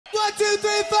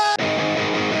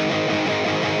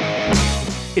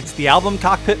It's the Album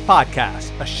Cockpit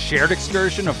Podcast, a shared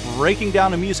excursion of breaking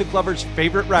down a music lover's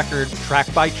favorite record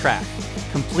track by track,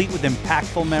 complete with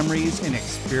impactful memories and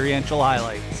experiential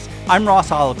highlights. I'm Ross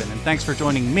Hollebon, and thanks for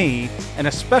joining me and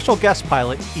a special guest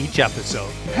pilot each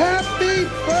episode. Happy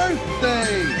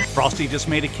birthday! Frosty just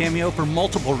made a cameo for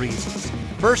multiple reasons.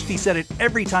 First, he said it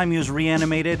every time he was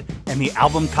reanimated, and the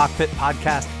Album Cockpit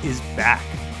Podcast is back.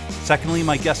 Secondly,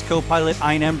 my guest co-pilot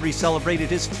Ain Embry celebrated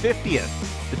his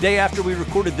 50th, the day after we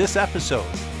recorded this episode,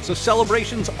 so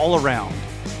celebrations all around.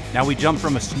 Now we jump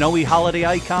from a snowy holiday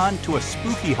icon to a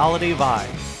spooky holiday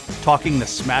vibe, talking the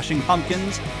Smashing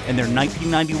Pumpkins and their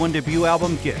 1991 debut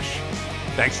album, Gish.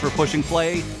 Thanks for pushing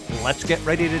play. Let's get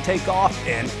ready to take off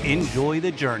and enjoy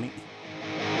the journey.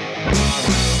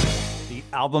 The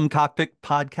Album Cockpit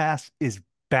Podcast is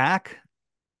back,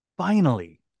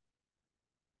 finally.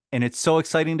 And it's so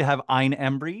exciting to have Ain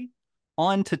Embry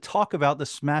on to talk about the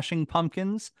Smashing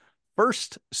Pumpkins'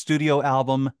 first studio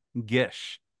album,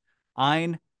 Gish.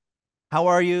 Ain, how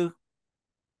are you?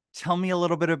 Tell me a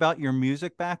little bit about your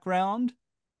music background,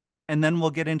 and then we'll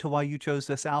get into why you chose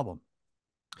this album.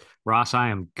 Ross, I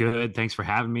am good. Thanks for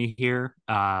having me here.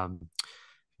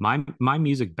 My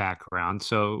music background.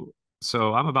 So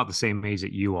I'm about the same age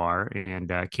that you are,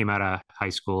 and came out of high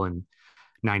school in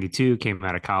 '92, came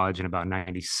out of college in about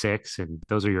 '96, and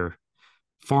those are your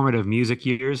formative music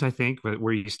years, I think,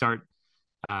 where you start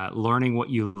learning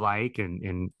what you like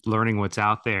and learning what's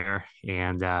out there.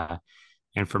 And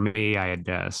for me, I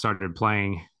had started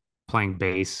playing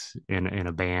bass in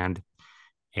a band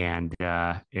and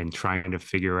trying to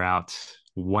figure out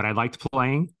what I liked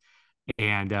playing.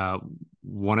 And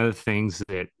one of the things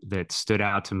that stood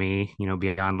out to me,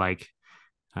 beyond like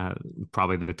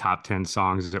probably the top 10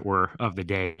 songs that were of the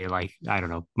day, like, I don't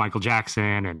know, Michael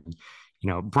Jackson and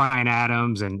Bryan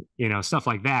Adams and stuff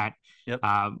like that. Yep.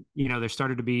 There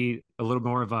started to be a little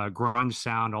more of a grunge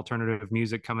sound, alternative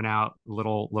music coming out, a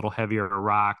little heavier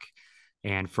rock.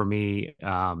 And for me,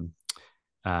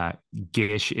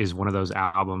 Gish is one of those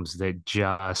albums that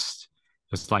just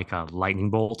was like a lightning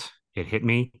bolt. It hit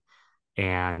me,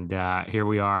 and here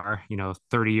we are,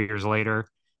 30 years later,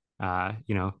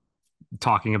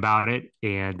 talking about it.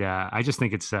 And I just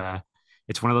think it's one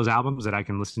of those albums that I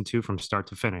can listen to from start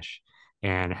to finish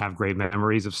and have great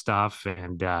memories of stuff.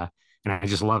 And I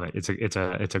just love it. It's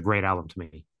a great album to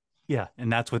me. Yeah.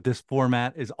 And that's what this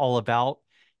format is all about.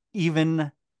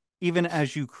 Even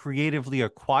as you creatively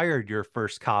acquired your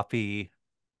first copy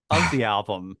of the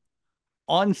album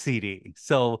on CD.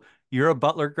 So you're a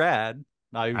Butler grad.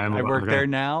 I work there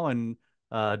now, and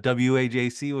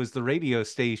WAJC was the radio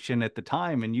station at the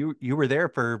time. And you were there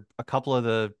for a couple of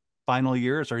the final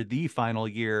years, or the final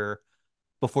year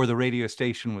before the radio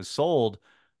station was sold.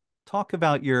 Talk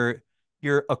about your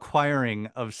acquiring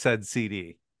of said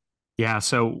CD. Yeah.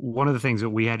 So one of the things that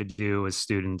we had to do as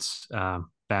students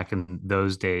back in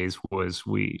those days was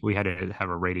we had to have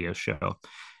a radio show,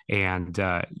 and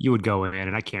you would go in,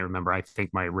 and I can't remember. I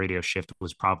think my radio shift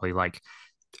was probably like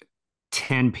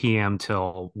 10 p.m.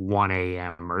 till 1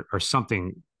 a.m. or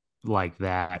something like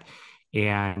that.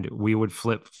 And we would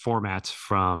flip formats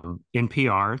from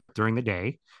NPR during the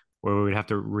day, where we would have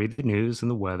to read the news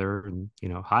and the weather. And,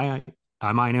 hi,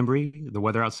 I'm Ain Embry. The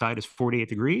weather outside is 48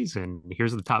 degrees, and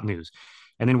here's the top news.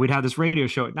 And then we'd have this radio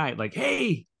show at night, like,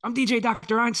 hey, I'm DJ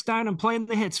Dr. Einstein. I'm playing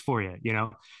the hits for you,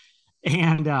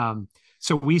 And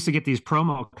so we used to get these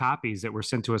promo copies that were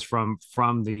sent to us from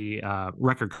the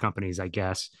record companies, I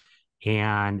guess.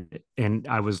 And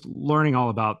I was learning all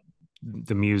about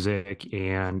the music,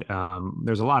 and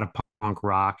there's a lot of punk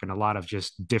rock and a lot of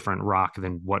just different rock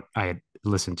than what I had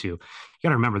listened to. You got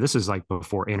to remember, this is like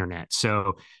before internet.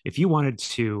 So if you wanted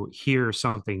to hear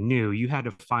something new, you had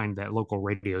to find that local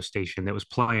radio station that was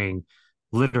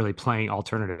literally playing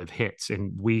alternative hits.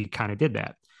 And we kind of did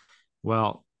that.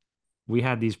 Well, we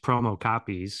had these promo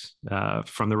copies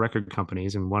from the record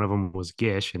companies, and one of them was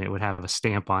Gish, and it would have a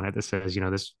stamp on it that says,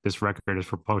 this record is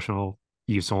for promotional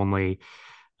use only.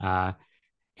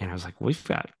 And I was like, we've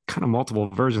got kind of multiple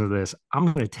versions of this. I'm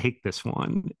going to take this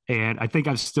one. And I think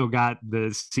I've still got the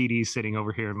CDs sitting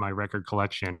over here in my record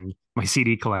collection, my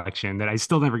CD collection, that I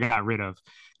still never got rid of.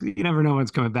 You never know when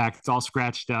it's coming back. It's all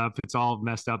scratched up. It's all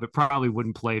messed up. It probably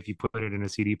wouldn't play if you put it in a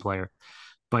CD player.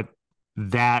 But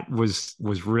that was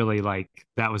really like,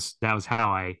 that was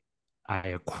how I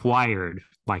acquired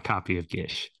my copy of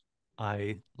Gish.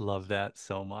 I love that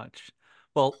so much.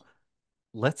 Well,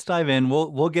 let's dive in.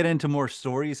 We'll get into more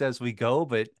stories as we go,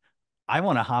 but I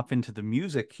want to hop into the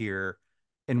music here.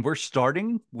 And we're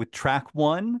starting with track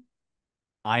 1,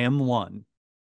 I Am One.